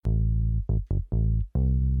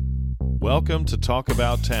Welcome to Talk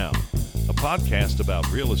About Town, a podcast about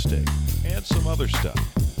real estate and some other stuff.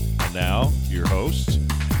 And now, your hosts,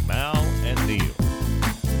 Mal and Neil.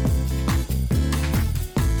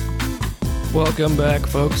 Welcome back,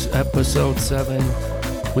 folks. Episode 7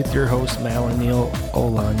 with your host, Mal and Neil.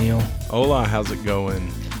 Hola, Neil. Hola, how's it going?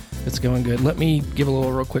 It's going good. Let me give a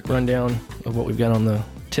real quick rundown of what we've got on the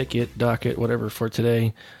ticket, docket, whatever for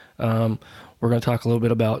today. We're going to talk a little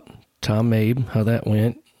bit about Tom Mabe, how that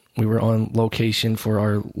went. We were on location for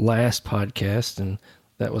our last podcast, and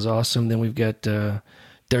that was awesome. Then we've got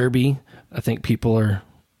Derby. I think people are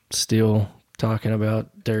still talking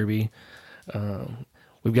about Derby.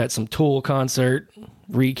 We've got some Tool concert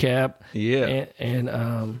recap. Yeah.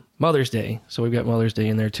 And Mother's Day. So we've got Mother's Day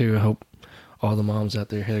in there too. I hope all the moms out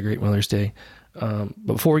there had a great Mother's Day. But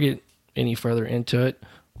before we get any further into it,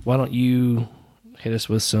 why don't you hit us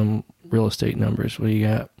with some real estate numbers? What do you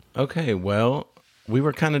got? Okay, well, we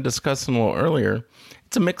were kind of discussing a little earlier.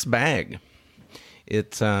 It's a mixed bag.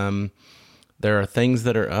 It's there are things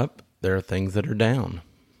that are up, there are things that are down.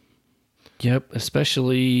 Yep,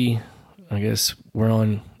 especially, I guess we're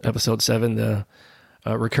on episode 7. The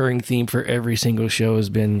recurring theme for every single show has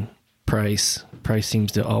been price. Price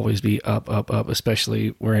seems to always be up,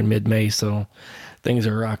 especially we're in mid-May, so things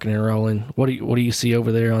are rocking and rolling. What do you see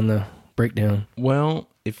over there on the breakdown? Well,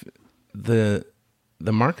 if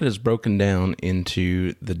the market is broken down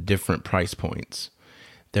into the different price points.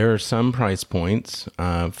 There are some price points,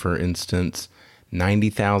 for instance,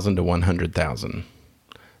 90,000 to 100,000,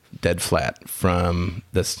 dead flat from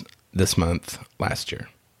this month last year.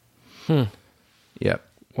 Yep.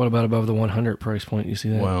 What about above the 100 price point? You see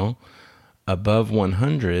that? Well, above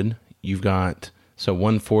 100, you've got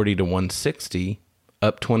 140 to 160,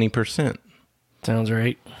 up 20%. Sounds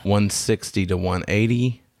right. 160 to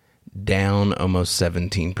 180. Down almost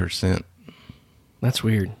 17%. That's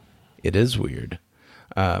weird. It is weird.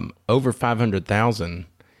 Over 500,000,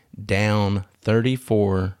 down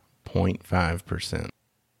 34.5%.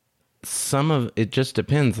 Some of it just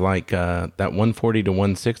depends. Like that 140 to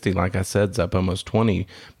 160, like I said, is up almost 20,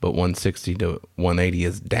 but 160 to 180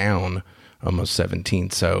 is down almost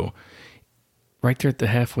 17. So right there at the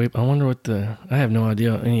halfway, I wonder I have no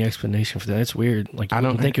idea any explanation for that. It's weird. Like, I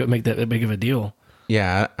don't think it would make that big of a deal.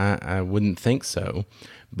 Yeah, I wouldn't think so.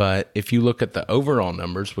 But if you look at the overall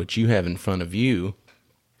numbers, which you have in front of you,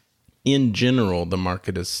 in general, the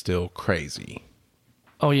market is still crazy.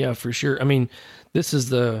 Oh, yeah, for sure. I mean, this is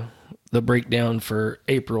the breakdown for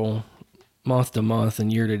April, month to month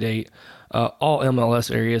and year to date. All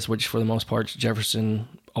MLS areas, which for the most part is Jefferson,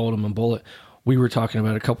 Oldham, and Bullitt. We were talking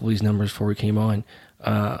about a couple of these numbers before we came on.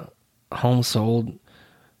 Homes sold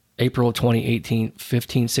April of 2018,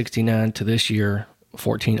 1569 to this year,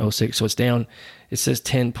 1406. So it's down, it says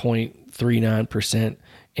 10.39%.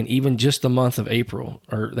 And even just the month of April,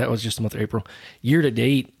 or that was just the month of April, year to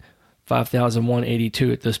date,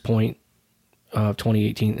 5,182 at this point of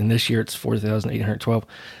 2018. And this year it's 4,812.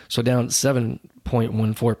 So down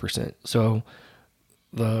 7.14%. So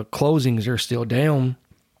the closings are still down,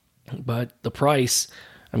 but the price,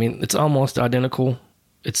 I mean, it's almost identical.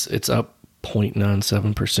 It's up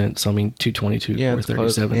 0.97%. So I mean, 222 or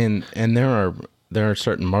 37. And there are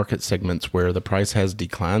certain market segments where the price has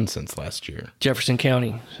declined since last year. Jefferson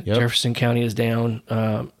County. Yep. Jefferson County is down.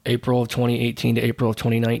 April of 2018 to April of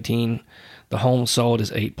 2019, the home sold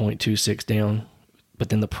is 8.26 down, but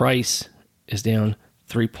then the price is down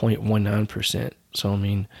 3.19%. So I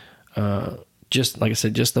mean, just like I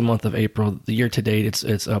said, just the month of April, the year to date,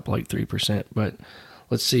 it's up like 3%. But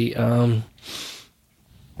let's see.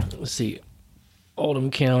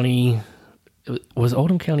 Oldham County. Was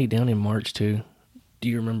Oldham County down in March too? Do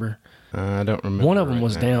you remember? I don't remember. One of them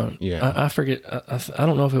was down. Yeah. I forget. I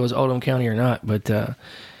don't know if it was Oldham County or not. But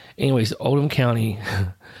anyways, Oldham County,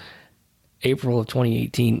 April of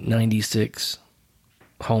 2018, 96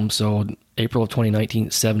 homes sold. April of 2019,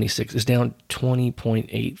 76. It's down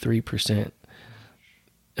 20.83%.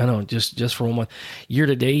 I know, just for 1 month. Year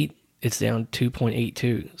to date, it's down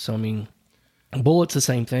 2.82. So, I mean, Bullitt's the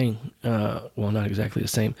same thing. Well, not exactly the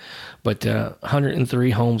same, but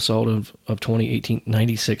 103 homes sold of 2018,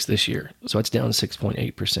 96 this year. So it's down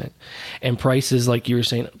 6.8%. And prices, like you were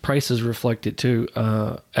saying, prices reflect it too.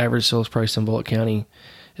 Average sales price in Bullitt County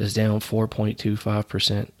is down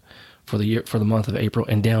 4.25% for the year, for the month of April,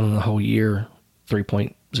 and down in the whole year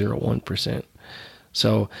 3.01%.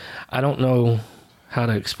 So I don't know how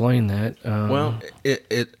to explain that. Well,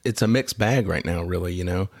 it's a mixed bag right now, really,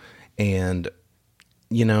 and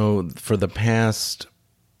for the past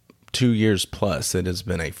 2 years plus, it has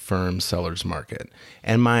been a firm seller's market.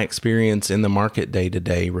 And my experience in the market day to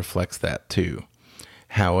day reflects that too.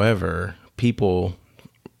 However, people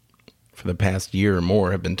for the past year or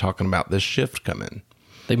more have been talking about this shift coming.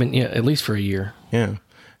 They've been, at least for a year. Yeah.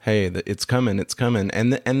 Hey, it's coming. It's coming.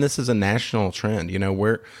 And this is a national trend. You know,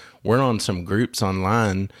 we're on some groups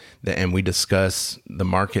online and we discuss the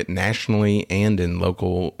market nationally and in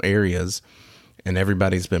local areas, and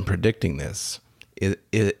everybody's been predicting this.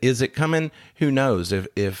 Is it coming? Who knows?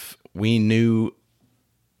 If we knew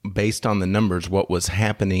based on the numbers what was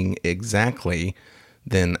happening exactly,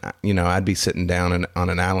 then, you know, I'd be sitting down on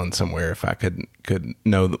an island somewhere if I could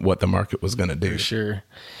know what the market was going to do. For sure.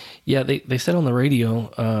 Yeah, they said on the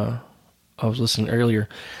radio, I was listening earlier,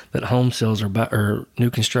 that home sales are back, or new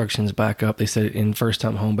construction's back up. They said it in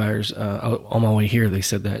first-time home buyers. On my way here, they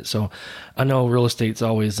said that. So I know real estate's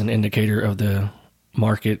always an indicator of the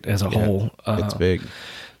market as a whole. It's big.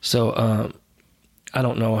 So I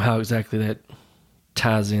don't know how exactly that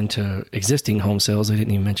ties into existing home sales. They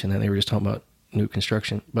didn't even mention that. They were just talking about new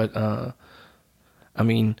construction. But, I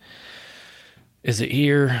mean, is it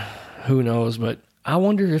here? Who knows? But I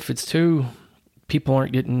wonder if it's too, people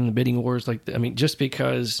aren't getting the bidding wars like that. I mean, just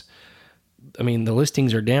because, I mean, the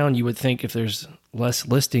listings are down, you would think if there's less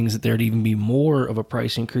listings that there'd even be more of a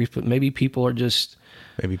price increase, but maybe people are just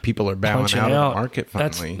bowing out of the market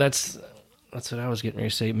finally. That's what I was getting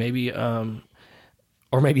ready to say. Maybe,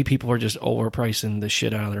 or maybe people are just overpricing the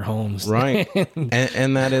shit out of their homes. Right.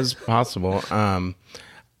 and that is possible.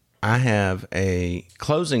 I have a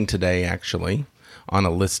closing today, actually, on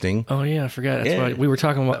a listing. Oh, yeah, I forgot. That's why we were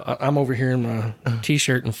talking about. I'm over here in my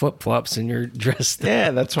T-shirt and flip-flops, and you're dressed.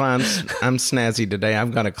 Yeah, that's why I'm snazzy today.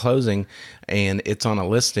 I've got a closing, and it's on a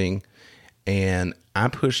listing, and I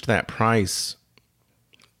pushed that price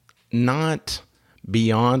not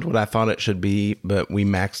beyond what I thought it should be, but we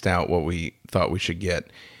maxed out what we thought we should get.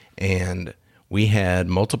 And we had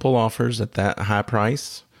multiple offers at that high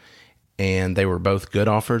price, and they were both good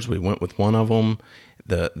offers. We went with one of them.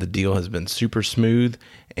 The deal has been super smooth,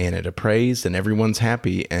 and it appraised, and everyone's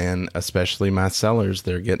happy, and especially my sellers,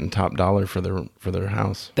 they're getting top dollar for their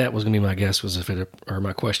house. That was going to be my guess, was or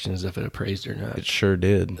my question is if it appraised or not. It sure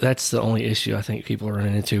did. That's the only issue I think people are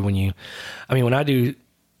running into when I do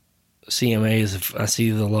CMAs, if I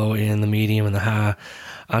see the low end, the medium, and the high,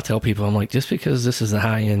 I tell people, I'm like, just because this is the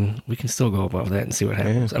high end, we can still go above that and see what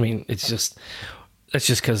happens. Yeah. I mean, that's just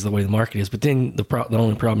because of the way the market is. But then the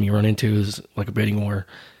only problem you run into is like a bidding war,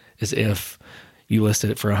 is if you listed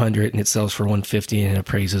it for 100 and it sells for 150 and it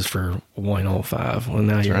appraises for 105. Well,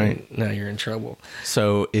 now you're in trouble.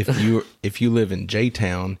 So if you live in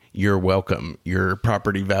J-Town, you're welcome. Your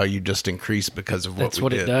property value just increased because of That's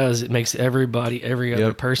what it does. It makes every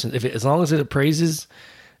other person, as long as it appraises,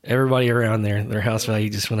 everybody around there, their house value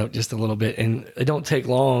just went up just a little bit, and it don't take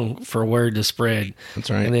long for word to spread. That's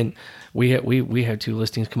right. And then we had 2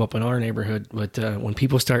 listings come up in our neighborhood, but when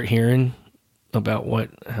people start hearing about what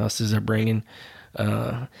houses are bringing,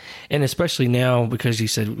 and especially now, because you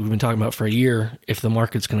said we've been talking about for a year, if the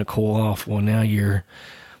market's going to cool off, well, now you're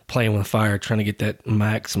playing with fire, trying to get that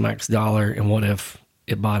max dollar, and what if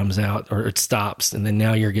it bottoms out or it stops, and then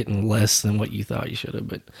now you're getting less than what you thought you should have.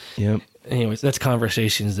 But anyways, that's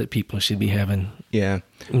conversations that people should be having. Yeah.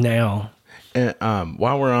 Now. And,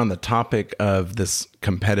 while we're on the topic of this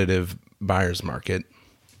competitive buyer's market,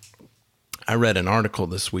 I read an article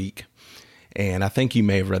this week, and I think you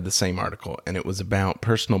may have read the same article, and it was about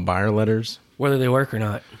personal buyer letters. Whether they work or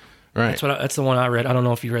not. Right. That's the one I read. I don't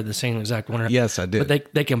know if you read the same exact one or not. Yes, I did.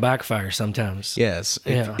 But they can backfire sometimes. Yes.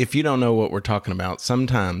 If you don't know what we're talking about,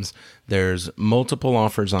 sometimes there's multiple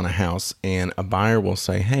offers on a house, and a buyer will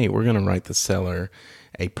say, hey, we're going to write the seller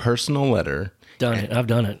a personal letter. I've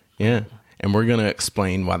done it. Yeah. And we're going to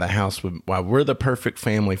explain why we're the perfect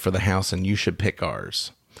family for the house, and you should pick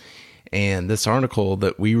ours. And this article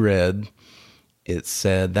that we read, it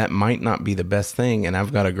said that might not be the best thing, and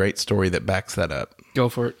I've got a great story that backs that up. Go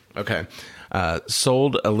for it. Okay.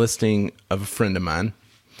 Sold a listing of a friend of mine,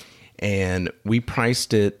 and we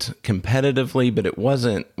priced it competitively, but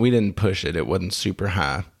we didn't push it. It wasn't super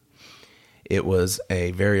high. It was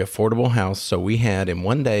a very affordable house. So in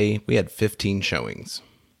one day, we had 15 showings.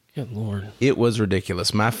 Good Lord. It was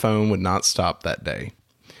ridiculous. My phone would not stop that day.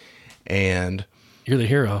 And you're the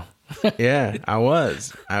hero. Yeah, I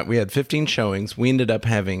was. We had 15 showings. We ended up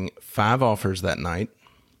having 5 offers that night.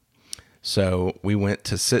 So we went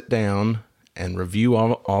to sit down and review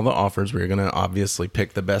all the offers. We were going to obviously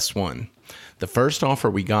pick the best one. The first offer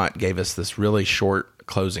we got gave us this really short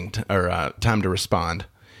closing time to respond,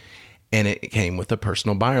 and it came with a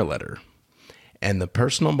personal buyer letter. And the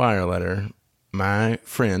personal buyer letter, my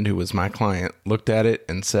friend who was my client looked at it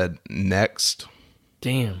and said, next.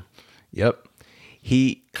 Damn. Yep.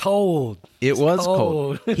 Cold. It was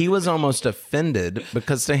cold. He was almost offended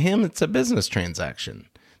because to him, it's a business transaction.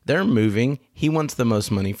 They're moving. He wants the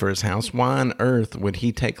most money for his house. Why on earth would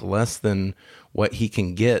he take less than what he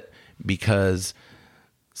can get because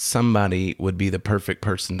somebody would be the perfect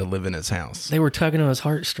person to live in his house? They were tugging on his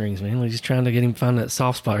heartstrings, man. They're just trying to get him to find that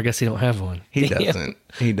soft spot. I guess he don't have one. He doesn't.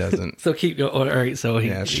 He doesn't. So keep going. All right. So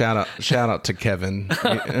Shout out to Kevin.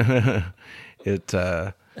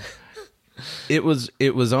 It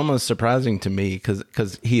was almost surprising to me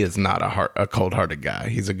because he is not a cold-hearted guy.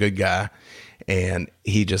 He's a good guy, and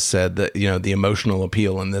he just said that the emotional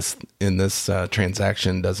appeal in this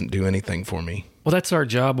transaction doesn't do anything for me. Well, that's our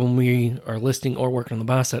job when we are listing or working on the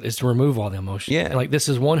buy side, is to remove all the emotion. Yeah. Like, this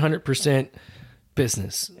is 100%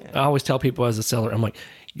 business. I always tell people as a seller, I'm like,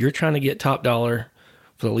 you're trying to get top dollar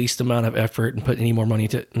for the least amount of effort and put any more money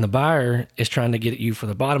into it. And the buyer is trying to get you for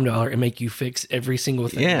the bottom dollar and make you fix every single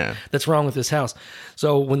thing that's wrong with this house.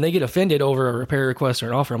 So when they get offended over a repair request or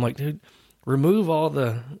an offer, I'm like, dude, remove all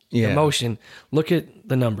the emotion. Look at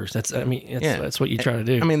the numbers. That's what you try to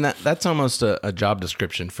do. I mean, that's almost a job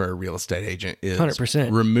description for a real estate agent is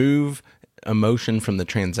 100%. Remove emotion from the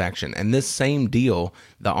transaction. And this same deal,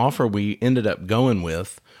 the offer we ended up going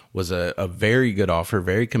with was a very good offer,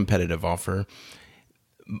 very competitive offer.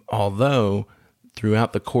 Although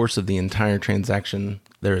throughout the course of the entire transaction,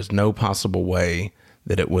 there is no possible way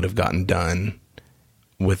that it would have gotten done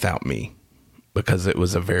without me, because it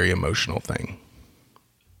was a very emotional thing.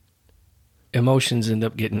 Emotions end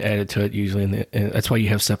up getting added to it usually, and that's why you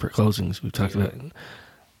have separate closings. We've talked about it.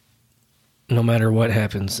 No matter what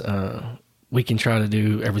happens, we can try to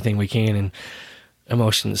do everything we can, and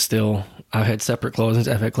emotion is still. I've had separate closings.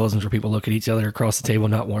 I've had closings where people look at each other across the table,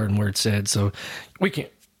 not one word said. So we can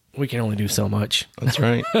only do so much. That's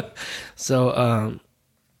right. So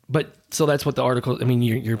that's what the article. I mean,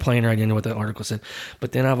 you're playing right into what the article said.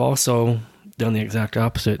 But then I've also done the exact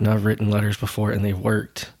opposite, and I've written letters before, and they've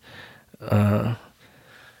worked. I'll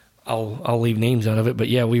leave names out of it, but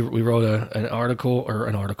yeah, we wrote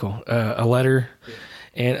a letter,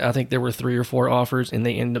 and I think there were 3 or 4 offers, and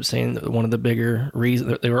they ended up saying that one of the bigger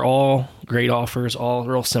reasons, they were all great offers, all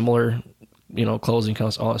real similar, closing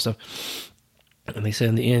costs, all that stuff. And they said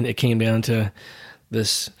in the end, it came down to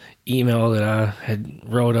this email that I had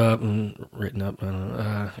written up,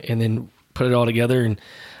 and then put it all together. And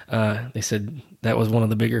they said that was one of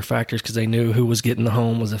the bigger factors because they knew who was getting the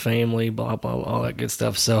home was a family, blah, blah, blah, all that good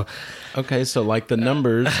stuff. So, okay. So like the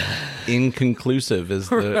numbers inconclusive is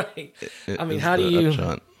the, right. I mean, how do you,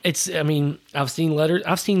 upshot. I've seen letters,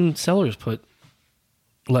 I've seen sellers put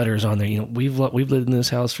letters on there. We've lived in this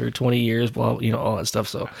house for 20 years, blah, all that stuff.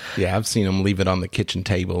 So yeah, I've seen them leave it on the kitchen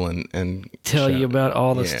table and tell you about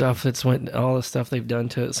all the stuff all the stuff they've done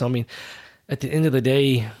to it. So, I mean, at the end of the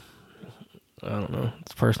day, I don't know.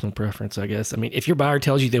 It's personal preference, I guess. I mean, if your buyer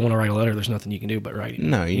tells you they want to write a letter, there's nothing you can do but write it.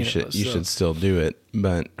 No, you should still do it.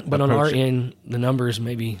 But on our end, the numbers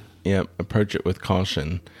maybe. Yep, approach it with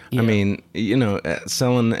caution. Yeah. I mean,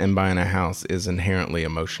 selling and buying a house is inherently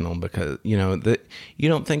emotional because, you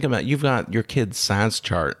don't think about, you've got your kid's size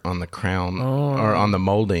chart on the crown or on the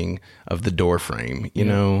molding of the door frame. You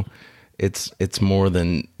know, it's more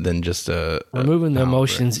than just removing the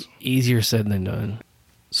emotions easier said than done.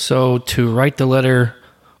 So to write the letter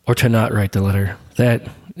or to not write the letter, that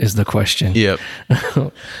is the question. Yep.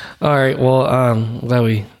 All right. Well, glad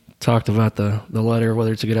we talked about the letter,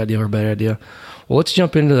 whether it's a good idea or a bad idea. Well, let's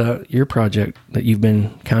jump into your project that you've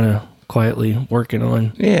been kind of quietly working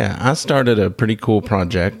on. Yeah, I started a pretty cool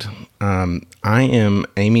project. I am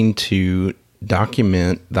aiming to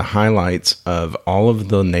document the highlights of all of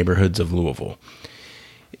the neighborhoods of Louisville.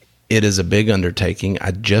 It is a big undertaking.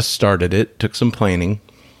 I just started it, took some planning.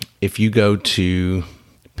 If you go to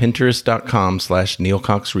Pinterest.com/Neil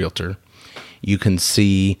Cox Realtor, you can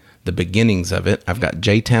see the beginnings of it. I've got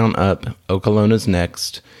J-Town up, Okolola's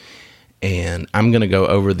next, and I'm going to go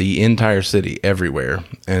over the entire city everywhere,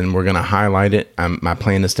 and we're going to highlight it. My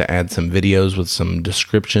plan is to add some videos with some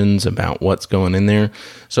descriptions about what's going in there.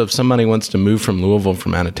 So if somebody wants to move from Louisville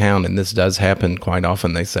from out of town, and this does happen quite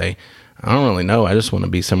often, they say, I don't really know. I just want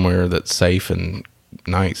to be somewhere that's safe and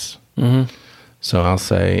nice. Mm-hmm. So I'll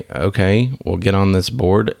say, okay, we'll get on this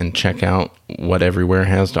board and check out what everywhere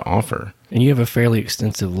has to offer. And you have a fairly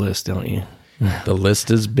extensive list, don't you? The list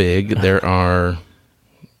is big. There are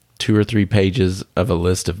 2 or 3 pages of a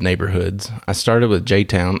list of neighborhoods. I started with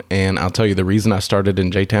J-Town, and I'll tell you the reason I started in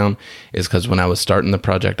J-Town is because when I was starting the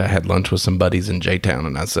project, I had lunch with some buddies in J-Town,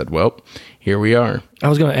 and I said, well, here we are. I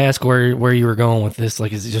was going to ask where you were going with this.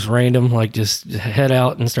 Like, is it just random? Like, just head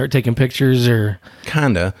out and start taking pictures, or?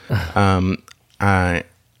 Kinda.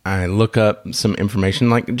 I look up some information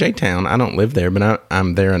like J-Town. I don't live there, but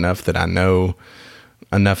I'm there enough that I know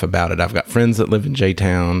enough about it. I've got friends that live in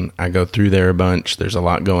J-Town. I go through there a bunch. There's a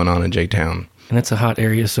lot going on in J-Town. And that's a hot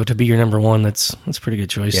area, so to be your number one, that's a pretty good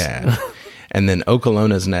choice. Yeah. And then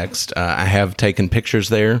Okolona next. I have taken pictures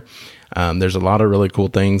there. There's a lot of really cool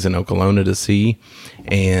things in Okolona to see.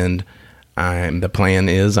 And the plan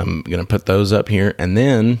is I'm going to put those up here. And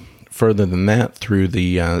then further than that, through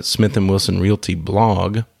the Smith & Wilson Realty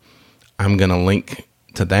blog, I'm going to link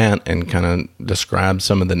to that and kind of describe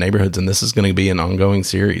some of the neighborhoods. And this is going to be an ongoing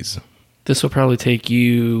series. This will probably take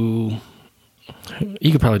you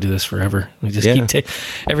could probably do this forever. You just keep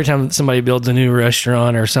every time somebody builds a new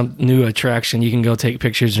restaurant or some new attraction, you can go take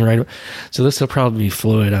pictures and write. So this will probably be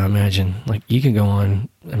fluid, I imagine. Like you can go on.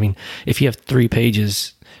 I mean, if you have 3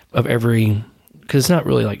 pages of every, because it's not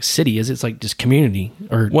really like city, is it? It's like just community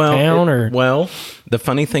or town Well, the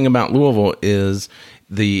funny thing about Louisville is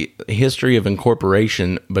the history of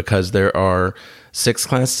incorporation, because there are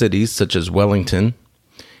 6-class cities such as Wellington,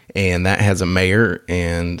 and that has a mayor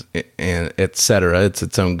and et cetera. It's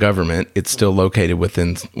its own government. It's still located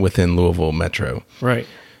within Louisville Metro. Right.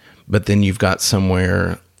 But then you've got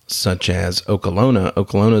somewhere such as Okolona.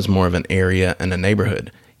 Okolona is more of an area and a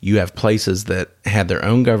neighborhood. You have places that had their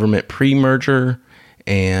own government pre-merger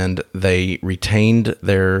and they retained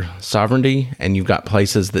their sovereignty, and you've got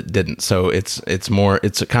places that didn't. So it's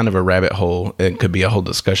a kind of a rabbit hole. It could be a whole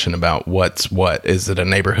discussion about what's what. Is it a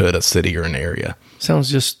neighborhood, a city, or an area? Sounds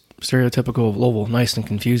just stereotypical of Louisville, nice and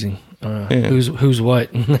confusing. Who's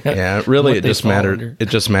what? Yeah, really, it just matters. It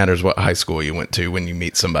just matters what high school you went to when you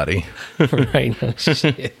meet somebody. Right.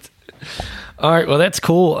 Shit. All right. Well, that's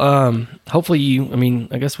cool. Hopefully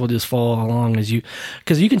I guess we'll just follow along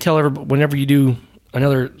because you can tell whenever you do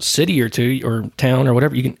another city or two or town or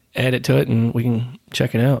whatever, you can add it to it and we can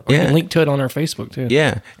check it out. Or you can link to it on our Facebook too.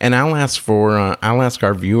 Yeah. And I'll ask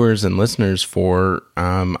our viewers and listeners for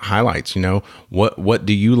highlights. What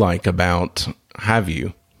do you like about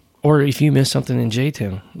Highview? Or if you miss something in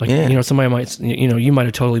J-Town, somebody might, you might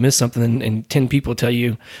have totally missed something and 10 people tell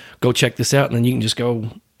you, go check this out. And then you can just go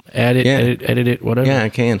add it, edit it, whatever. Yeah, I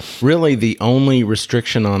can. Really, the only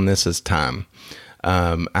restriction on this is time.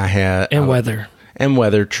 Weather. And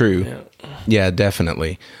weather, true. Yeah,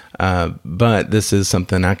 definitely. But this is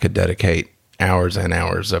something I could dedicate hours and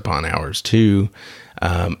hours upon hours to.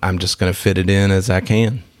 I'm just going to fit it in as I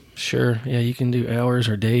can. Sure. Yeah, you can do hours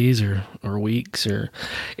or days or weeks.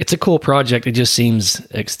 It's a cool project. It just seems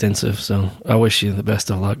extensive. So I wish you the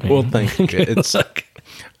best of luck, man. Well, thank you.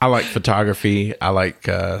 I like photography. I like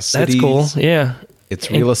cities. That's cool. Yeah.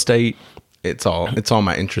 It's real estate. It's all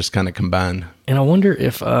my interests kind of combined. And I wonder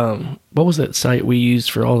if what was that site we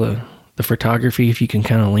used for all the photography? If you can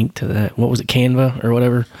kind of link to that, what was it, Canva or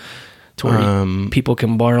whatever, to where people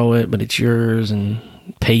can borrow it, but it's yours and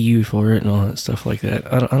pay you for it and all that stuff like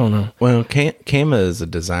that. I don't know. Well, Canva is a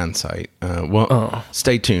design site.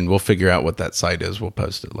 Stay tuned. We'll figure out what that site is. We'll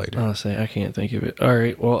post it later. I can't think of it. All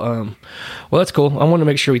right. Well, that's cool. I wanted to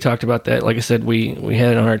make sure we talked about that. Like I said, we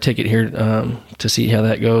had it on our ticket here to see how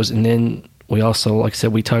that goes, and then. We also, like I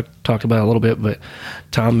said, we talked about it a little bit, but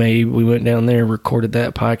Tom May, we went down there, recorded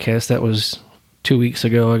that podcast. That was 2 weeks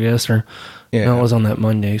ago, I guess, no, it was on that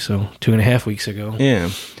Monday, so 2.5 weeks ago. Yeah,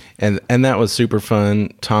 and that was super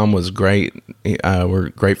fun. Tom was great. We're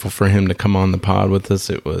grateful for him to come on the pod with us.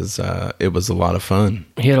 It was a lot of fun.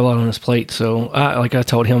 He had a lot on his plate, so I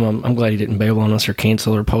told him, I'm glad he didn't bail on us or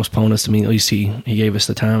cancel or postpone us. I mean, at least he gave us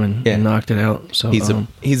the time and knocked it out. So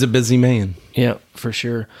he's a busy man. Yeah, for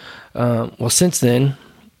sure. Well, since then,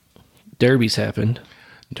 Derby's happened.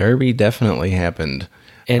 Derby definitely happened.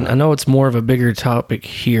 And I know it's more of a bigger topic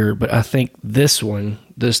here, but I think this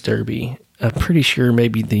Derby, I'm pretty sure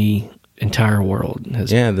maybe the entire world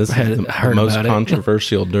has this is the most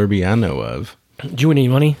controversial Derby I know of. Did you win any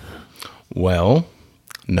money? Well,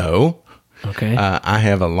 no. Okay. I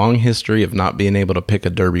have a long history of not being able to pick a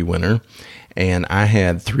Derby winner, and I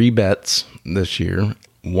had 3 bets this year.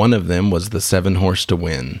 One of them was the 7-horse to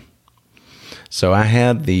win. So I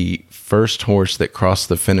had the first horse that crossed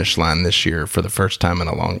the finish line this year for the first time in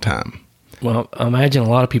a long time. Well, I imagine a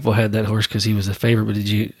lot of people had that horse because he was a favorite, but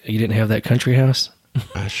you didn't have that country house?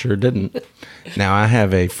 I sure didn't. Now, I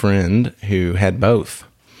have a friend who had both,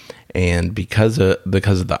 and because of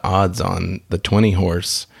the odds on the 20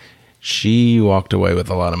 horse, she walked away with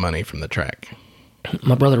a lot of money from the track.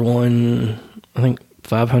 My brother won, I think,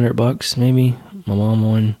 $500 maybe. My mom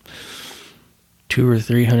won $200 or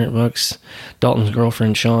 $300. Dalton's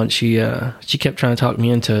girlfriend Sean, she kept trying to talk me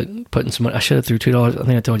into putting some money. I should have threw $2. I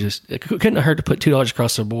think I told you it couldn't hurt to put $2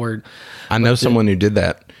 across the board. I know someone who did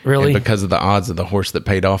that. Really? And because of the odds of the horse that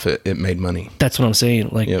paid off, it made money. That's what I'm saying.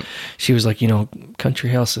 Like, she was like, country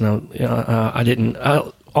house, and I didn't.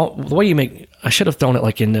 The way you make, I should have thrown it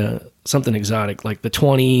like into something exotic, like the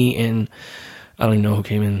 20, and I don't even know who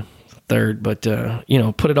came in third, but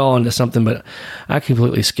put it all into something. But I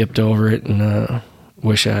completely skipped over it, and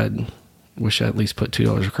wish I at least put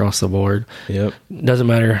 $2 across the board. Yep. Doesn't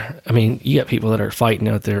matter. I mean, you got people that are fighting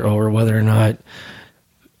out there over whether or not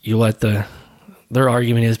you let their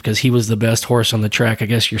argument is because he was the best horse on the track. I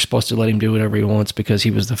guess you're supposed to let him do whatever he wants because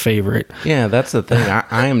he was the favorite. Yeah, that's the thing.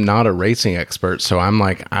 I am not a racing expert, so I'm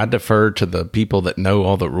like, I defer to the people that know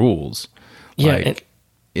all the rules. Yeah. Like,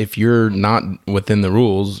 if you're not within the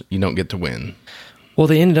rules, you don't get to win. Well,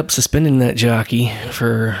 they ended up suspending that jockey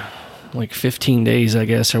for like 15 days, I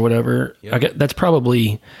guess, or whatever. Yep. That's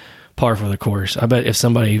probably par for the course. I bet if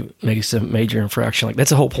somebody makes a major infraction, like that's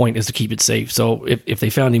the whole point, is to keep it safe. So if they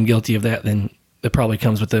found him guilty of that, then it probably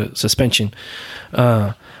comes with the suspension.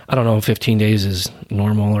 I don't know if 15 days is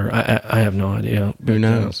normal, or I have no idea. Who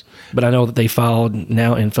knows? But I know that they filed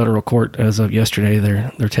now in federal court as of yesterday.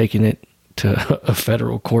 They're taking it to a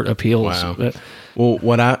federal court appeals. Wow. Well,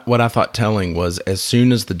 what I thought telling was, as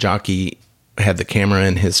soon as the jockey had the camera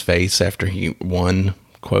in his face after he won,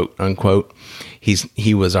 quote unquote,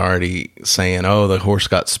 he was already saying, "Oh, the horse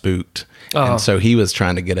got spooked," and so he was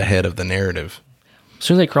trying to get ahead of the narrative. As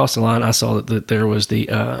soon as they crossed the line, I saw that there was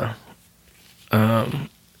the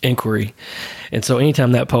inquiry. And so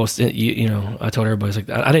anytime that post, I told everybody, like,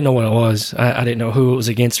 I didn't know what it was. I didn't know who it was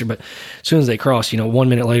against her. But as soon as they crossed, 1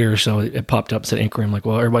 minute later or so, it popped up, said inquiry. I'm like,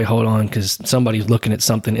 well, everybody hold on, because somebody's looking at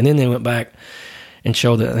something. And then they went back and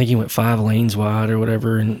showed that I think he went 5 lanes wide or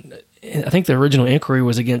whatever. And I think the original inquiry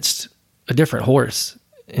was against a different horse.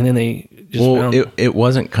 And then they just found it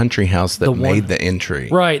wasn't Country House that made the entry.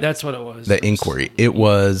 Right, that's what it was. The inquiry. It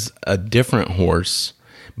was a different horse,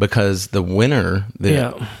 because the winner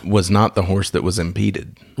was not the horse that was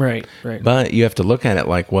impeded. Right. But you have to look at it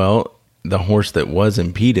like, well, the horse that was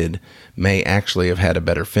impeded may actually have had a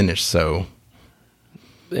better finish. So,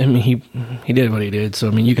 I mean, he did what he did. So,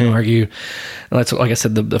 I mean, you can argue. That's, like I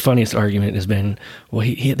said, the funniest argument has been, well,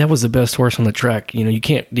 he that was the best horse on the track. You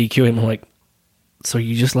can't DQ him. I'm like, so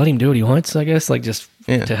you just let him do what he wants, I guess, like just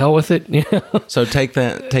to hell with it. So take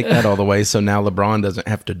that all the way. So now LeBron doesn't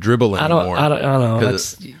have to dribble anymore. I don't know.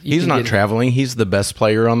 He's not traveling. He's the best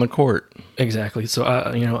player on the court. Exactly. So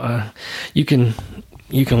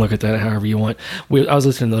you can look at that however you want. I was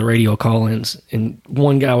listening to the radio call-ins, and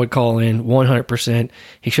one guy would call in 100%.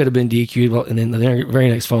 He should have been DQ'd. And then the very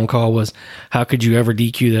next phone call was, how could you ever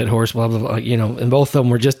DQ that horse? Blah, blah, blah. And both of them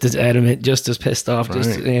were just as adamant, just as pissed off.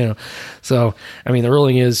 Right. So, I mean, the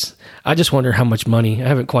ruling is, I just wonder how much money. I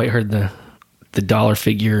haven't quite heard the dollar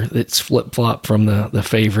figure that's flip-flop from the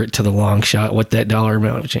favorite to the long shot, what that dollar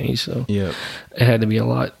amount have changed. So yeah, it had to be a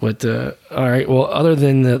lot. But, all right, well, other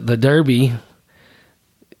than the Derby,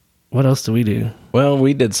 what else do we do? Well,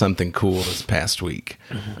 we did something cool this past week.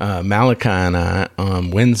 Malachi and I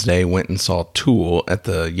on Wednesday went and saw Tool at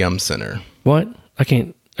the Yum Center. What? I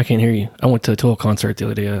can't hear you. I went to a Tool concert the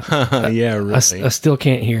other day. Yeah, really. I still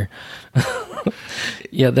can't hear.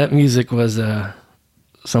 Yeah, that music was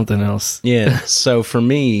something else. Yeah. So for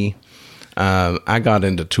me, I got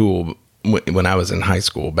into Tool when I was in high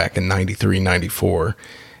school back in 93, 94,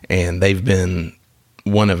 and they've been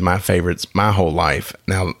one of my favorites my whole life.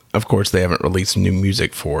 Now, of course, they haven't released new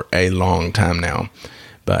music for a long time now,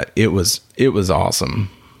 but it was awesome.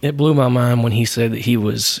 It blew my mind when he said that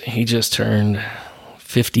he just turned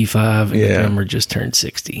 55 and the drummer just turned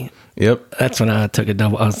 60. Yep. That's when I took a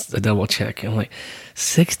double check. I'm like,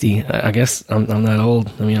 60? I guess I'm not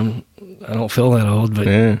old. I mean, I don't feel that old, but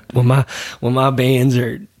when my bands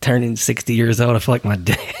are turning 60 years old, I feel like my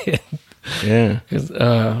dad. Yeah.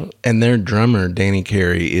 And their drummer, Danny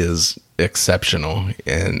Carey, is exceptional,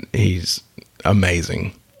 and he's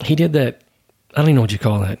amazing. He did that. I don't even know what you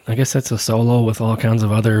call that. I guess that's a solo with all kinds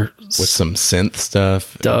of other... With some synth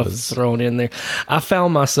stuff thrown in there. I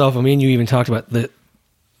found myself, I mean, you even talked about the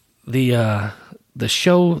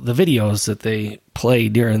show, the videos that they play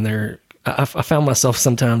during their... I found myself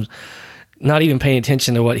sometimes not even paying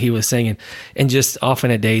attention to what he was singing, and just off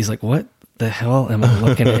in a daze, like, what the hell am I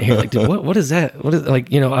looking at here? Like, dude, what is that? What is,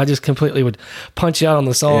 like, I just completely would punch out on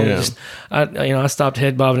the song. Yeah. I stopped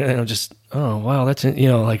head bobbing, and I'm just, oh wow, that's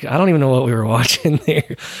like, I don't even know what we were watching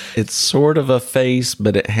there. It's sort of a face,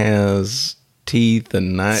 but it has teeth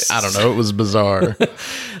and I don't know. It was bizarre.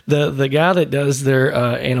 The guy that does their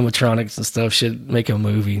animatronics and stuff should make a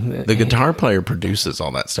movie. The guitar player produces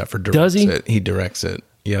all that stuff, or directs Does he? it. He directs it.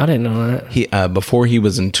 Yeah, I didn't know that. He before he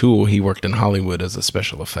was in Tool, he worked in Hollywood as a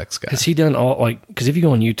special effects guy. Has he done all because if you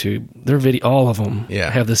go on YouTube, their video, all of them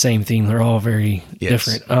have the same theme. They're all very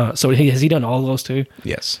different. So has he done all of those too?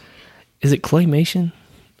 Yes. Is it claymation?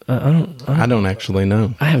 I don't actually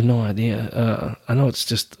know. I have no idea. I know it's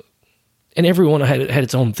just, and everyone had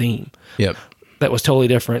its own theme. Yep. That was totally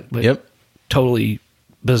different, but totally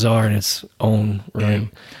bizarre in its own right.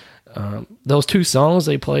 Yeah. Those two songs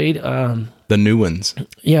they played, the new ones.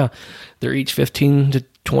 Yeah, they're each 15 to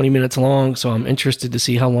 20 minutes long, so I'm interested to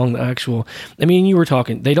see how long the actual. I mean, you were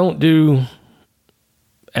talking. They don't do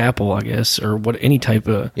Apple, I guess, or any type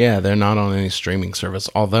of. Yeah, they're not on any streaming service.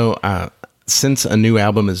 Although, since a new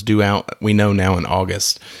album is due out, we know now in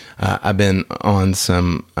August. I've been on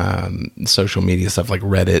some social media stuff like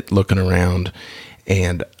Reddit, looking around,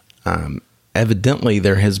 and evidently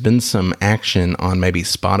there has been some action on maybe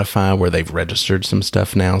Spotify where they've registered some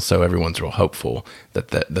stuff now. So everyone's real hopeful that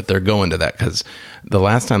they're going to that, because the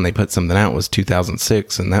last time they put something out was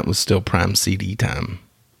 2006, and that was still prime CD time.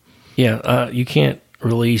 Yeah, you can't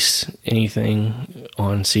release anything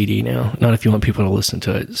on CD now, not if you want people to listen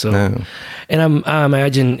to it. So, no. And I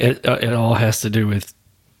imagine it all has to do with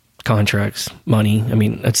contracts, money. I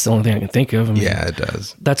mean, that's the only thing I can think of. I mean, yeah, it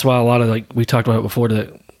does. That's why a lot of, like we talked about it before,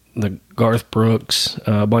 the Garth Brooks,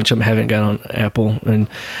 a bunch of them haven't got on Apple, and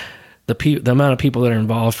the amount of people that are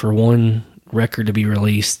involved for one record to be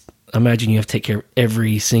released. I imagine you have to take care of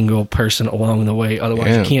every single person along the way.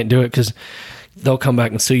 Otherwise, you can't do it, because they'll come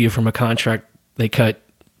back and sue you from a contract they cut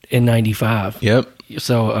in 95. Yep.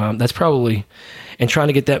 So that's probably, and trying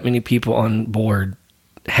to get that many people on board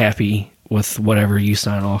happy with whatever you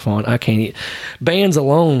sign off on. I can't. Bands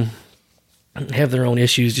alone have their own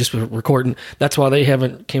issues just with recording. That's why they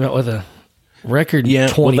haven't came out with a record in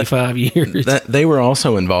 25 years. They were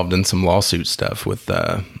also involved in some lawsuit stuff with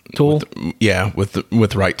Tool.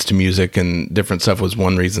 With rights to music and different stuff was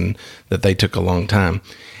one reason that they took a long time.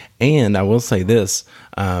 And I will say this.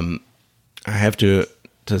 I have to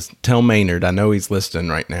tell Maynard, I know he's listening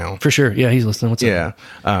right now. For sure. Yeah, he's listening. What's up?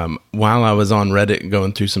 Yeah. While I was on Reddit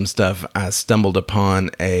going through some stuff, I stumbled upon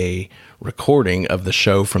a recording of the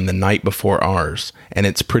show from the night before ours, and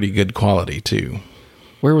it's pretty good quality too.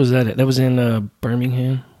 Where was that at? That was in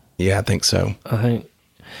Birmingham? Yeah, I think so. I think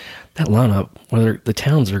that lineup, whether the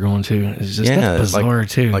towns they're going to, is just that's bizarre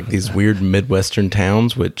too. Like these weird Midwestern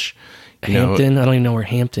towns, which... Hampton, I don't even know where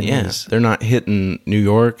Hampton is. They're not hitting New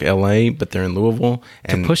York, LA, but they're in Louisville.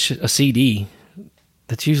 And to push a CD,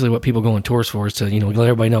 that's usually what people go on tours for, is to, let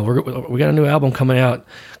everybody know we got a new album coming out.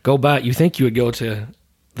 Go buy it. You think you would go to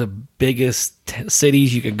the biggest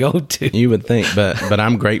cities you could go to. You would think, but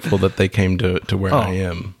I'm grateful that they came to where I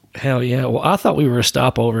am. Hell yeah. Well, I thought we were a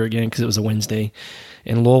stopover again because it was a Wednesday.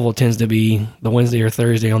 And Louisville tends to be the Wednesday or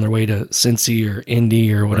Thursday on their way to Cincy or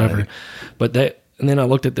Indy or whatever. Right. But and then I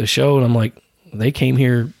looked at the show and I'm like, they came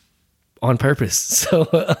here on purpose. So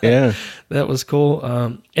yeah, that was cool.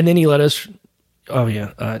 And then he let us,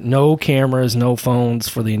 no cameras, no phones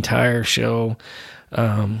for the entire show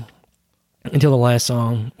until the last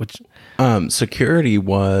song, which... security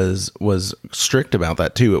was strict about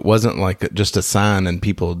that too. It wasn't like just a sign and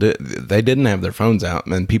people they didn't have their phones out,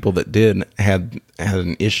 and people that did had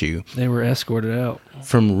an issue. They were escorted out.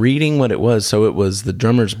 From reading what it was, so it was the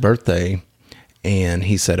drummer's birthday, and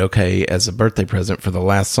he said, okay, as a birthday present for the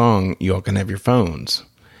last song, you all can have your phones.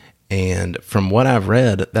 And from what I've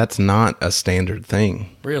read, that's not a standard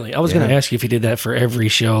thing. Really? I was going to ask you if he did that for every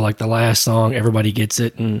show, like the last song, everybody gets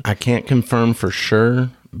it. And I can't confirm for sure,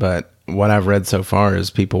 but what I've read so far is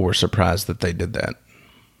people were surprised that they did that.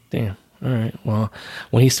 Damn. All right. Well,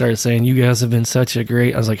 when he started saying, you guys have been such a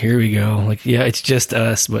great, I was like, here we go. Like, yeah, it's just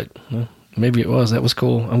us, but maybe it was. That was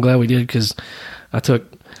cool. I'm glad we did, because I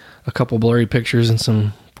took a couple blurry pictures and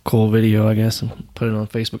some cool video, I guess, and put it on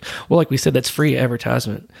Facebook. Well, like we said, that's free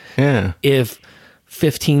advertisement. Yeah. If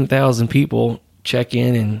 15,000 people check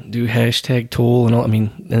in and do hashtag Tool and all,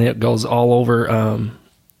 and it goes all over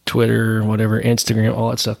Twitter or whatever, Instagram,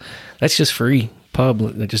 all that stuff. That's just free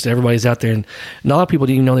public. Just everybody's out there, and a lot of people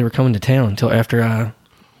didn't even know they were coming to town until after I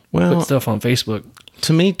put stuff on Facebook.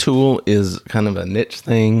 To me, Tool is kind of a niche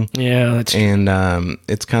thing. Yeah, that's true. And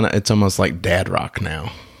it's almost like dad rock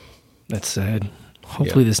now. That's sad.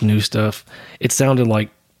 Hopefully this new stuff, it sounded like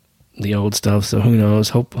the old stuff, so who knows?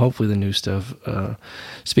 Hopefully the new stuff.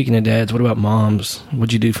 Speaking of dads, what about moms?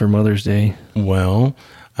 What'd you do for Mother's Day? Well,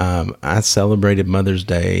 I celebrated Mother's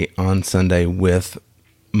Day on Sunday with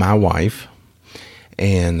my wife,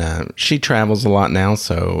 and she travels a lot now,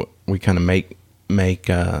 so we kind of make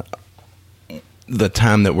the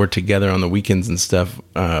time that we're together on the weekends and stuff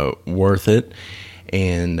worth it.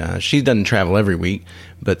 and she doesn't travel every week.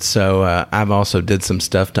 But so I've also did some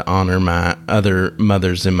stuff to honor my other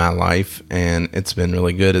mothers in my life, and it's been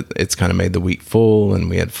really good. It's kind of made the week full, and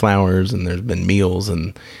we had flowers, and there's been meals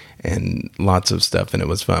and lots of stuff, and it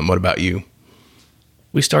was fun. What about you?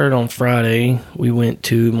 We started on Friday. We went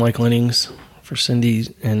to Mike Lenning's for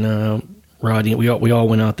Cindy and Rodney. We all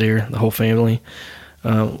went out there, the whole family,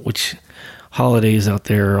 which holidays out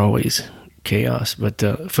there are always chaos, but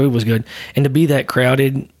food was good. And to be that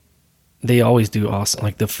crowded, they always do awesome.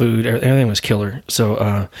 Like the food, everything was killer.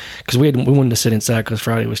 So, because we wanted to sit inside because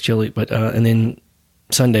Friday was chilly, but and then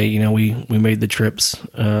Sunday, you know, we made the trips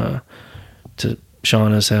to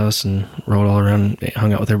Shauna's house and rode all around and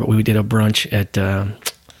hung out with her. But we did a brunch at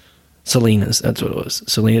Selena's. That's what it was.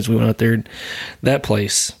 Selena's. We went out there. That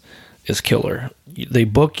place is killer. They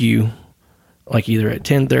book you like either at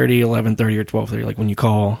 10:30, 11:30, or 12:30. Like when you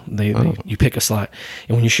call, you pick a slot,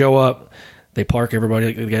 and when you show up, they park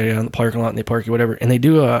everybody. They get out in the parking lot and they park you whatever. And they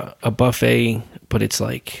do a buffet, but it's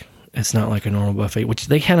not like a normal buffet. Which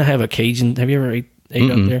they kind of have a Cajun. Have you ever ate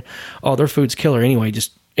up there? Oh, their food's killer anyway.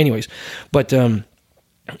 Anyways, but it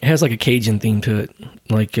has like a Cajun theme to it.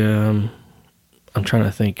 Like I'm trying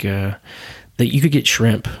to think that you could get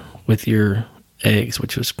shrimp with your eggs,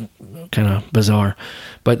 which was kind of bizarre.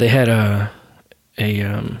 But they had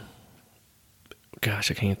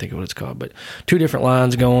gosh, I can't even think of what it's called, but 2 different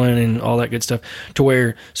lines going and all that good stuff, to where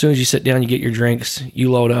as soon as you sit down, you get your drinks,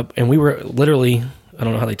 you load up, and we were literally, I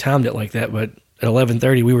don't know how they timed it like that, but at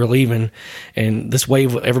 11:30 we were leaving, and this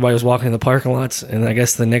wave, everybody was walking in the parking lots, and I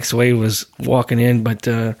guess the next wave was walking in, but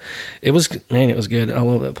it was good. I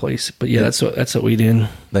love that place. But yeah, that's what we did.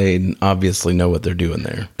 They obviously know what they're doing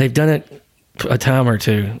there. They've done it a time or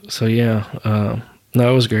two, so yeah. No,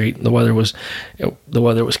 it was great. The weather was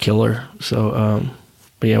killer. So,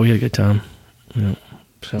 but yeah, we had a good time. Yeah.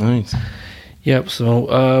 So, nice. Yep. So,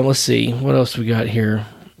 let's see what else we got here.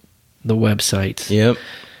 The website. Yep.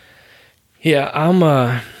 Yeah,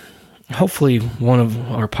 I'm. Hopefully, one of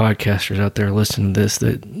our podcasters out there listening to this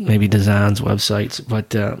that maybe designs websites.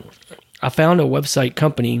 But I found a website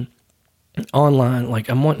company online. Like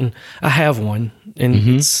I have one, and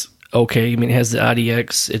it's okay. I mean, it has the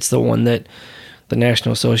IDX. It's the one that the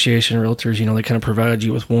National Association of Realtors, you know, they kind of provide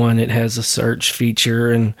you with one. It has a search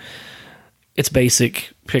feature, and it's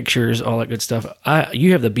basic pictures, all that good stuff.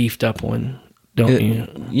 You have the beefed up one, don't you?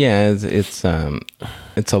 Yeah, it's a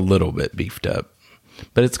little bit beefed up,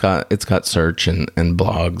 but it's got search and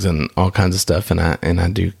blogs and all kinds of stuff, and I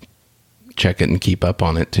do check it and keep up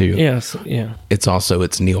on it too. Yes, yeah. It's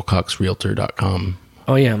neilcoxrealtor.com.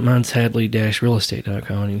 Oh yeah, mine's Hadley-realestate.com. I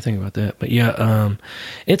didn't even think about that, but yeah,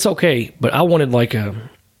 it's okay. But I wanted like a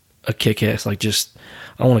kick-ass, like just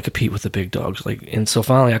I want to compete with the big dogs, like. And so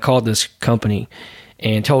finally, I called this company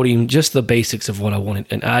and told him just the basics of what I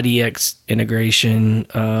wanted: an IDX integration,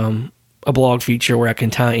 a blog feature where I can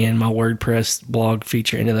tie in my WordPress blog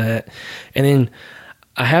feature into that, and then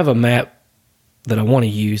I have a map that I want to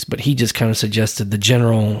use, but he just kind of suggested the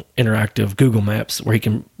general interactive Google Maps where he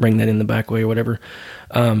can bring that in the back way or whatever.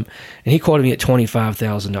 And he quoted me at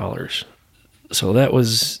 $25,000. So that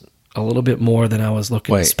was a little bit more than I was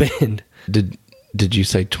looking to spend. Did you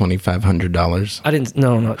say $2,500? I didn't.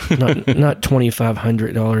 No, not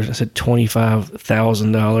 $2,500. I said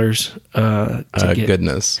 $25,000.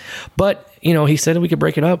 Goodness. But you know, he said we could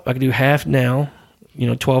break it up. I could do half now. You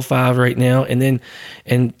know, 12.5 right now, and then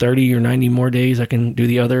in 30 or 90 more days, I can do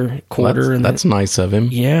the other quarter. That's nice of him.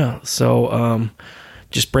 Yeah. So,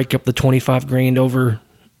 just break up the $25,000 over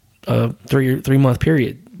a 3 month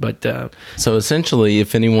period. But so essentially,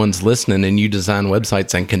 if anyone's listening and you design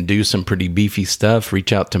websites and can do some pretty beefy stuff,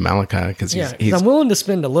 reach out to Malachi because he's I'm willing to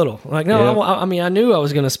spend a little. Like I mean, I knew I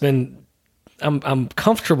was going to spend. I'm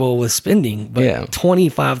comfortable with spending, but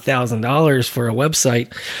 $25,000 for a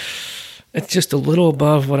website. It's just a little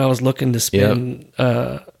above what I was looking to spend,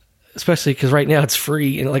 especially because right now it's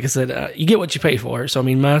free. And like I said, you get what you pay for. So, I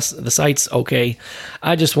mean, the site's okay.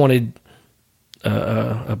 I just wanted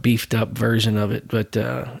a beefed up version of it. But,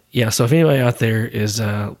 yeah, so if anybody out there is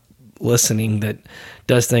listening that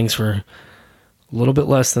does things for a little bit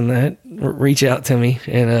less than that, reach out to me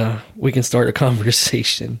and we can start a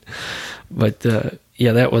conversation. But,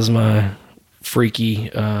 yeah, that was my freaky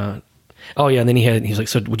oh yeah, and then he was like,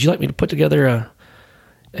 "So would you like me to put together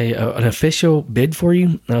an official bid for you?"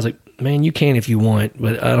 And I was like, "Man, you can if you want,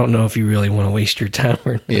 but I don't know if you really want to waste your time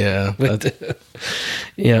or not." Yeah, but,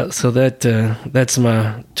 yeah. So that's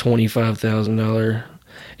my $25,000,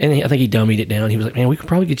 and I think he dummied it down. He was like, "Man, we could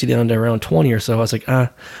probably get you down to around 20 or so." I was like, I'll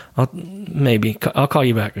call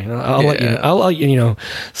you back. You know, I'll let you know.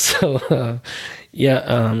 So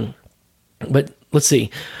yeah, but let's see.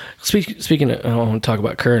 Speaking of, I want to talk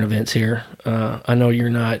about current events here. I know you're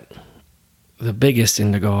not the biggest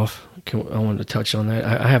into golf. I wanted to touch on that.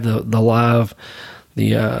 I have the live,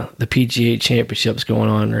 the PGA Championships going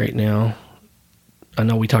on right now. I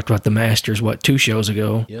know we talked about the Masters, 2 shows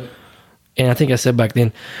ago? Yep. And I think I said back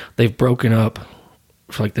then they've broken up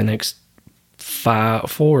for like the next 4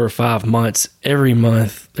 or 5 months. Every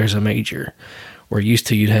month there's a major. Where used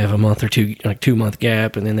to you'd have a month or two, like 2-month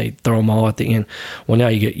gap, and then they throw them all at the end. Well, now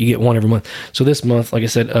you get one every month. So this month, like I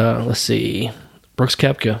said, let's see, Brooks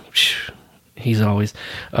Koepka,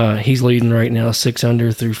 he's leading right now, 6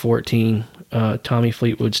 under through 14. Tommy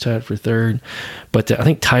Fleetwood's tied for 3rd, but I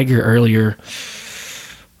think Tiger earlier,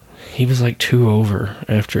 he was like 2 over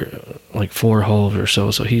after like 4 holes or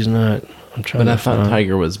so. So he's not. I'm trying. But I thought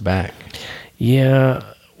Tiger was back. Yeah,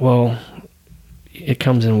 well. It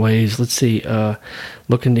comes in waves. Let's see.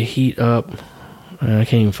 Looking to heat up. I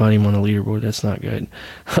can't even find him on the leaderboard. That's not good.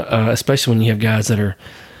 Especially when you have guys that are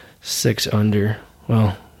 6 under.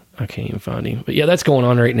 Well, I can't even find him. But yeah, that's going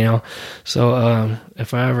on right now. So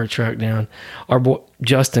if I ever track down our boy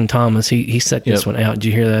Justin Thomas, he set this one out. Did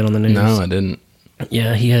you hear that on the news? No, I didn't.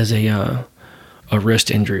 Yeah, he has a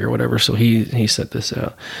wrist injury or whatever. So he set this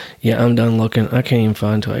out. Yeah, I'm done looking. I can't even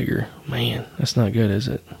find Tiger. Man, that's not good, is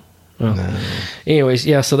it? Well, no. Anyways,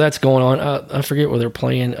 yeah, so that's going on. I forget where they're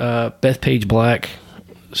playing. Bethpage Black.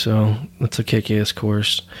 So that's a kick-ass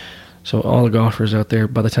course. So all the golfers out there,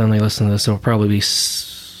 by the time they listen to this, it'll probably be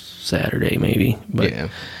Saturday maybe. But yeah,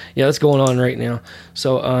 that's going on right now.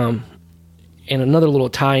 So, and another little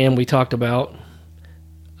tie-in we talked about,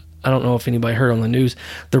 I don't know if anybody heard on the news,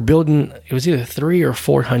 they're building, it was either 300 or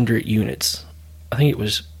 400 units. I think it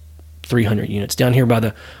was 300 units down here by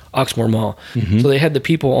the Oxmoor Mall. Mm-hmm. So they had the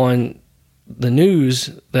people on the news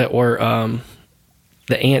that were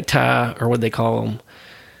the anti, or what they call them.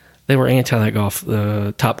 They were anti that golf,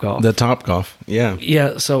 the Top Golf. The Top Golf, yeah.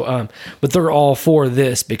 Yeah, so, but they're all for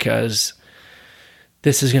this because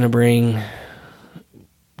this is going to bring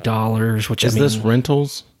dollars, which is this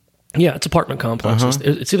rentals? Yeah, it's apartment complexes.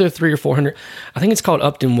 Uh-huh. It's either 300 or 400. I think it's called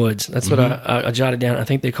Upton Woods. That's what I jotted down. I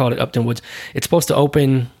think they called it Upton Woods. It's supposed to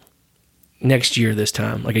open next year this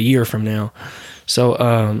time, like a year from now.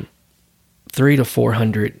 So 300 to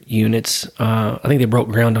 400 units. I think they broke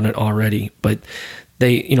ground on it already, but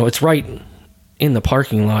they, it's right in the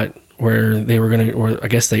parking lot where they were going to, or I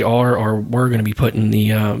guess they are, or were going to be putting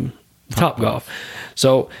the Top Golf.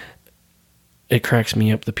 So it cracks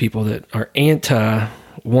me up, the people that are anti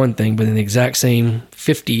one thing, but in the exact same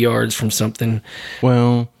 50 yards from something.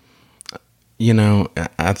 Well,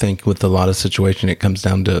 I think with a lot of situation, it comes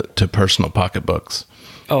down to personal pocketbooks.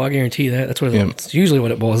 Oh, I guarantee that. That's what it's usually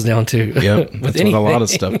what it boils down to. Yep, that's what a lot of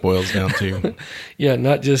stuff boils down to. Yeah,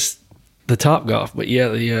 not just the Top Golf, but yeah,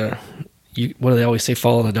 what do they always say?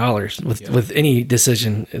 Follow the dollars. With any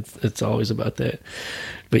decision, it's always about that.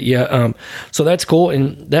 But yeah, so that's cool,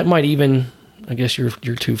 and that might even, I guess you're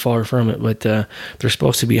too far from it, but they're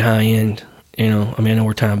supposed to be high end. I know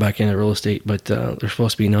we're tying back into real estate, but they're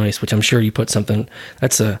supposed to be nice, which I'm sure you put something,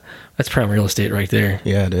 that's prime real estate right there.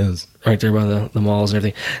 Yeah, it is. Right there by the malls and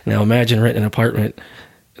everything. Now imagine renting an apartment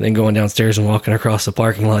and then going downstairs and walking across the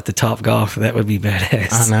parking lot to Top Golf. That would be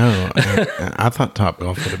badass. I know. I thought Top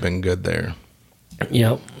Golf would have been good there.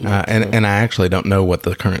 Yep. And I actually don't know what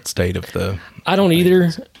the current state of the... I don't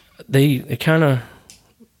either. It kind of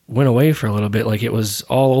went away for a little bit. Like it was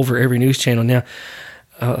all over every news channel. Now,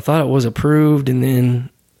 I thought it was approved, and then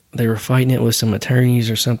they were fighting it with some attorneys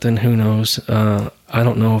or something. Who knows? I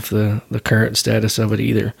don't know if the current status of it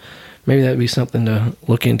either. Maybe that'd be something to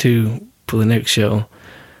look into for the next show.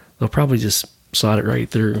 They'll probably just slide it right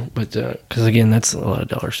through, but because again, that's a lot of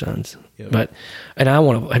dollar signs. Yep. But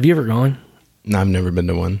have you ever gone? No, I've never been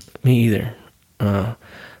to one. Me either.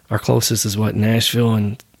 Our closest is Nashville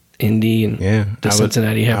and Indy, and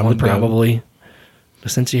Cincinnati have one probably.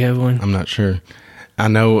 Does Cincy have one? I'm not sure. I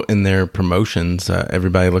know in their promotions,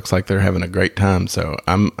 everybody looks like they're having a great time. So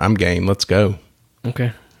I'm game. Let's go.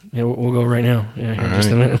 Okay. Yeah, we'll go right now. Yeah, here in just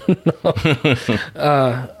a minute.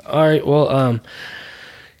 All right. Well,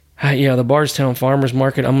 the Bardstown Farmers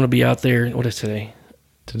Market. I'm going to be out there. What is today?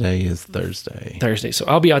 Today is Thursday. So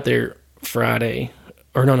I'll be out there Friday,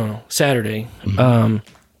 or no, Saturday. Mm-hmm.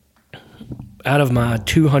 Out of my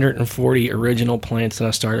 240 original plants that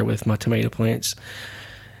I started with, my tomato plants.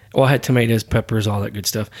 Well, I had tomatoes, peppers, all that good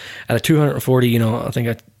stuff. Out of 240, I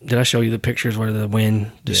think did I show you the pictures where the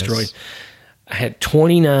wind destroyed? Yes. I had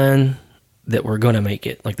 29 that were going to make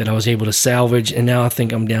it, like that I was able to salvage, and now I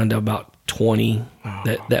think I'm down to about 20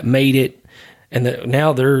 that made it, and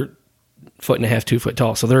now they're 1.5 feet, 2 foot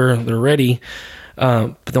tall, so they're ready.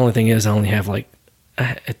 But the only thing is, I only have like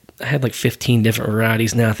I had like 15 different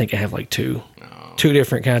varieties. Now I think I have like two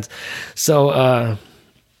different kinds. So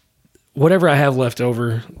whatever I have left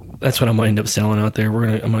over, that's what I'm gonna end up selling out there.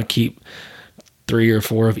 I'm gonna keep 3 or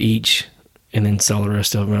 4 of each, and then sell the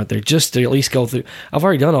rest of them out there, just to at least go through. I've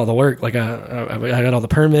already done all the work. Like I got all the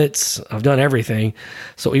permits. I've done everything.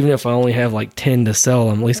 So even if I only have like 10 to sell,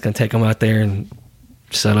 I'm at least gonna take them out there and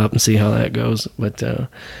set up and see how that goes. But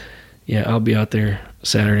yeah, I'll be out there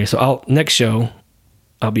Saturday. So next show,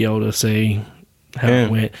 I'll be able to say how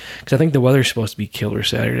it went, because I think the weather's supposed to be killer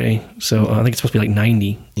Saturday. So I think it's supposed to be like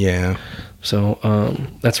 90. Yeah. So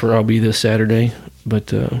that's where I'll be this Saturday.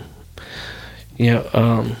 But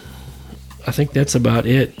I think that's about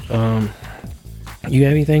it. You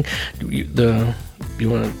have anything? Do you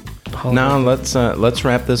want to? No, let's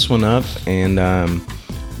wrap this one up, and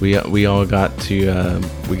we all got to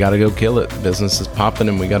we got to go kill it. Business is popping,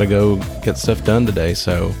 and we got to go get stuff done today.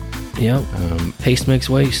 So yeah, haste makes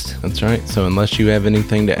waste. That's right. So unless you have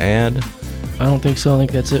anything to add, I don't think so. I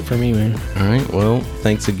think that's it for me, man. All right. Well,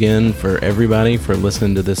 thanks again for everybody for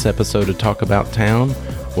listening to this episode of Talk About Town.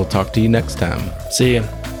 We'll talk to you next time. See ya.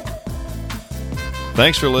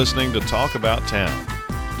 Thanks for listening to Talk About Town.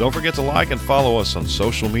 Don't forget to like and follow us on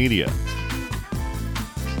social media.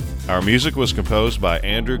 Our music was composed by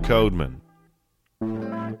Andrew Codeman.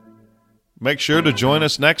 Make sure to join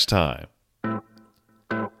us next time.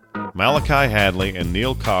 Malachi Hadley and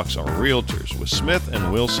Neil Cox are realtors with Smith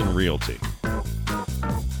 & Wilson Realty.